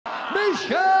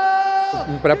Michel!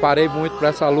 Me preparei muito para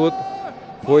essa luta.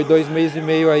 Foi 2 meses e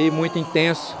meio aí, muito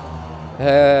intenso.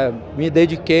 Me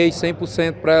dediquei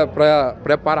 100% para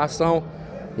preparação.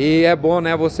 E é bom,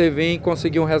 né, você vir e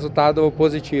conseguir um resultado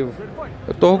positivo.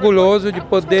 Eu estou orgulhoso de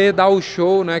poder dar o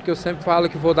show, né, que eu sempre falo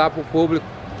que vou dar para o público.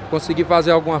 Consegui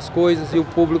fazer algumas coisas e o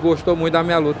público gostou muito da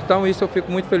minha luta. Então isso eu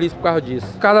fico muito feliz por causa disso.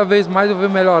 Cada vez mais eu venho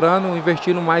melhorando,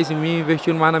 investindo mais em mim,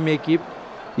 investindo mais na minha equipe.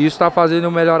 E isso está fazendo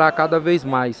eu melhorar cada vez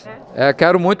mais.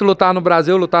 Quero muito lutar no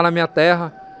Brasil, lutar na minha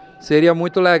terra. Seria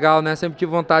muito legal, né? Sempre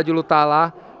tive vontade de lutar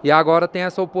lá. E agora tem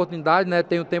essa oportunidade, né?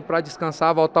 Tenho tempo para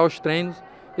descansar, voltar aos treinos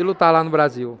e lutar lá no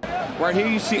Brasil. Right here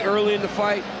you see early in the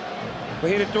fight,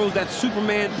 Pereira throws that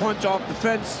Superman punch off the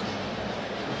fence.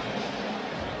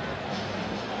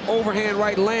 Overhand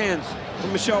right lands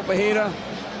from Michel Pereira.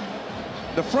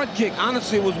 The front kick,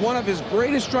 honestly, was one of his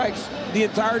greatest strikes the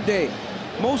entire day.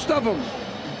 Most of them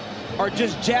are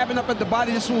just jabbing up at the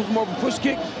body. This one was more of a push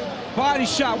kick. Body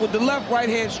shot with the left right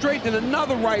hand straight, then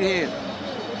another right hand.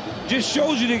 Just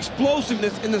shows you the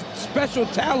explosiveness and the special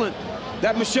talent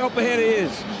that Michel Pereira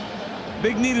is.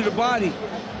 Big knee to the body.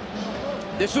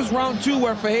 This was round 2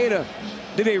 where Pereira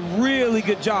did a really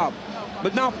good job.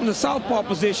 But now from the southpaw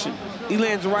position, he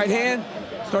lands the right hand,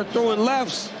 start throwing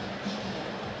lefts.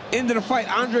 Into the fight,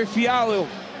 Andre Fialho,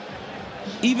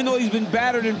 even though he's been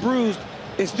battered and bruised,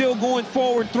 is still going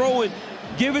forward, throwing,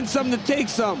 giving some to take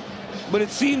some. But it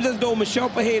seems as though Michel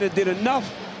Pereira did enough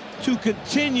to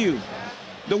continue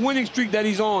the winning streak that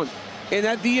he's on. And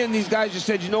at the end, these guys just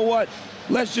said, you know what?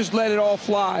 Let's just let it all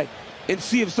fly and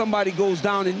see if somebody goes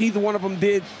down, and neither one of them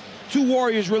did. 2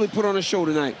 warriors really put on a show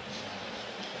tonight.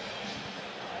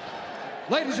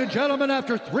 Ladies and gentlemen,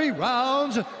 after 3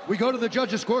 rounds, we go to the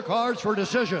judges' scorecards for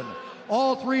decision.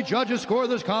 All 3 judges score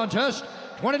this contest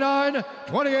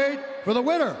 29-28 for the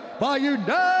winner by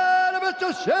unanimous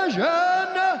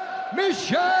decision,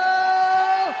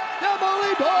 Michel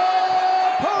Pereira.